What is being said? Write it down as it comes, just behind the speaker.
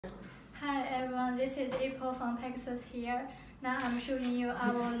everyone, this is April from Pegasus here. Now I'm showing you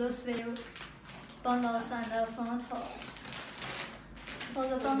our loose weave bundles and the frontal. For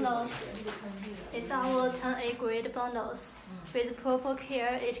the bundles, it's our 10A grade bundles. With proper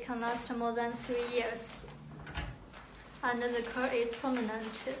care, it can last more than 3 years. And the curl is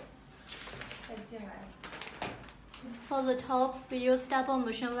permanent. For the top, we use double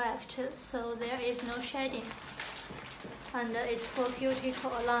motion weft, so there is no shedding. And it's for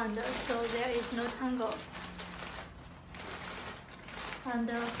cuticle aligned, so there is no tangle. And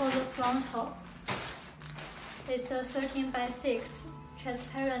for the frontal, it's a 13x6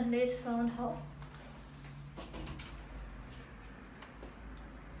 transparent lace frontal.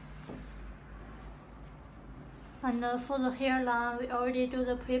 And for the hairline, we already do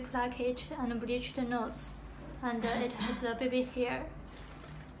the pre-placket and bleach the knots. And it has the baby hair,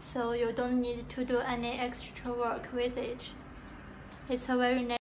 so you don't need to do any extra work with it. It's a very nice